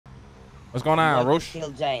What's going on, Roosh?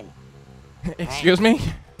 Kill Jane. Excuse me?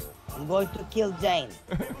 I'm going to kill Jane.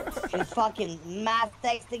 She's fucking mass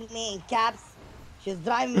texting me in caps. She's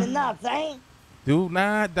driving me nuts, eh? Do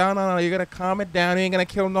not, no. You're gonna calm it down. You ain't gonna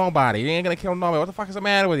kill nobody. You ain't gonna kill nobody. What the fuck is the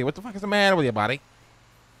matter with you? What the fuck is the matter with you, buddy?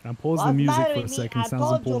 Now pause the music for a second. I Sounds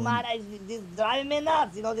told important. you, man, this driving me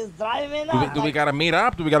nuts. You know, this driving me nuts. Do we gotta meet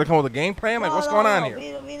up? Do we gotta come up with a game plan? Like, what's going on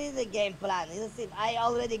here? We need a game plan. Listen, I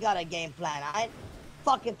already got a game plan. I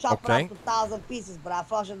fucking chop it up to 1,000 pieces, but I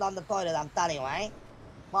flush it down the toilet. I'm telling you, eh?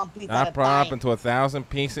 One piece at a time. Chop up into 1,000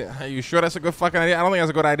 pieces. Are you sure that's a good fucking idea? I don't think that's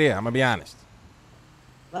a good idea. I'm gonna be honest.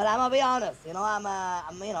 But I'm gonna be honest. You know,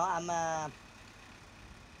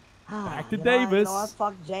 Back to Davis. You know what?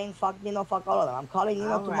 Fuck Jane. Fuck Nino. Fuck all of them. I'm calling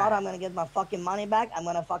Nino tomorrow. I'm gonna get my fucking money back. I'm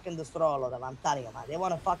gonna fucking destroy all of them. I'm telling you, man. They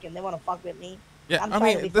wanna fuck with me. Yeah, I'm I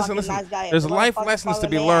mean, listen. Nice There's life lessons to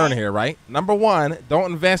be learned here, right? Number one,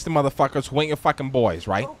 don't invest in motherfuckers who ain't your fucking boys,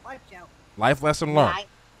 right? Life lesson learned. Right.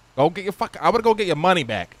 Go get your I would go get your money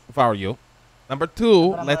back if I were you. Number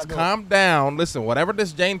two, let's calm down. Listen, whatever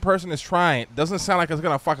this Jane person is trying doesn't sound like it's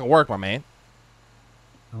gonna fucking work, my man.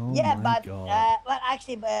 Oh yeah, my but God.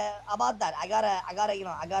 actually, about that, I got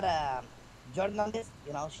a journalist.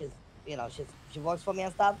 She works for me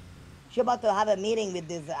and stuff. She about to have a meeting with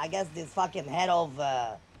this, I guess, this fucking head of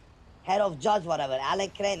judge, whatever,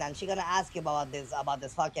 Alec Crane, and she gonna ask you about this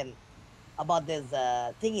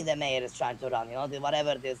thingy the mayor is trying to run. You know,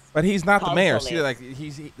 whatever this. But he's not the mayor. See, like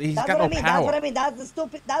he's got no power. That's what I mean. That's the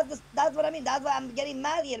stupid. That's what I mean. That's why I'm getting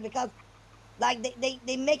mad here, because like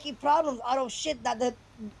they making problems out of shit that a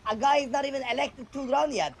guy is not even elected to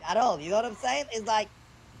run yet at all. You know what I'm saying? It's like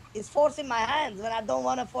it's forcing my hands when I don't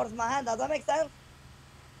want to force my hand. Does that make sense?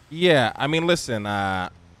 Yeah, I mean, listen.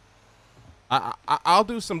 I'll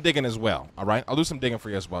do some digging as well. All right, I'll do some digging for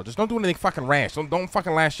you as well. Just don't do anything fucking rash. Don't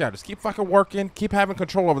fucking lash out. Just keep fucking working. Keep having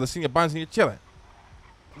control over the Senior Buns, and you're chilling.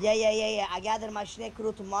 Yeah. I gather my snake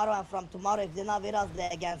crew tomorrow, and from tomorrow, if they're not with us,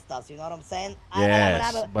 they're against us. You know what I'm saying?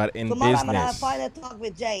 Yes, but in tomorrow business. I'm gonna have a final talk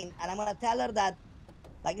with Jane, and I'm gonna tell her that,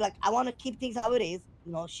 like I want to keep things how it is.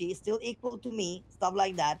 You know, she is still equal to me, stuff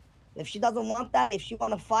like that. If she doesn't want that, if she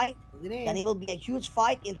want to fight, then it will be a huge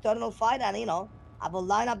fight, internal fight, and you know, I will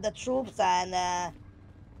line up the troops, and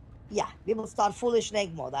yeah, we will start fully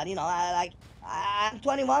snake mode. And you know, I'm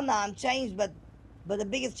 21 now, I'm changed, but the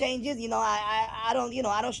biggest change is, you know, I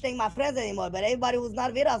don't snake my friends anymore. But everybody who's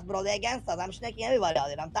not with us, bro, they're against us. I'm snaking everybody out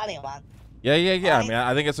there. I'm telling you, man. Yeah. I mean,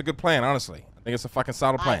 I think it's a good plan, honestly. I think it's a fucking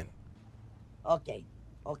solid plan. Okay.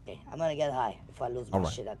 I'm gonna get high if I lose my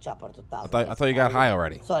shit at Chopper 2000. I thought you got high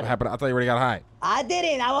already. Sorry. What happened? I thought you already got high. I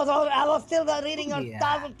didn't. I was still reading your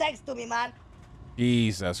 1,000 texts to me, man.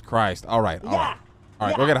 Jesus Christ. All right. All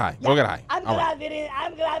right. Go get high. Go get high. I'm glad we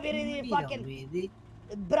didn't fucking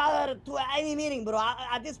brother to any meeting, bro.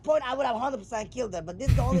 At this point, I would have 100% killed her. But this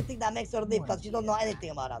is the only thing that makes her leave, because she don't know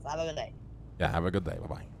anything about us. Have a good day. Yeah. Have a good day. Bye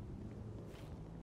bye.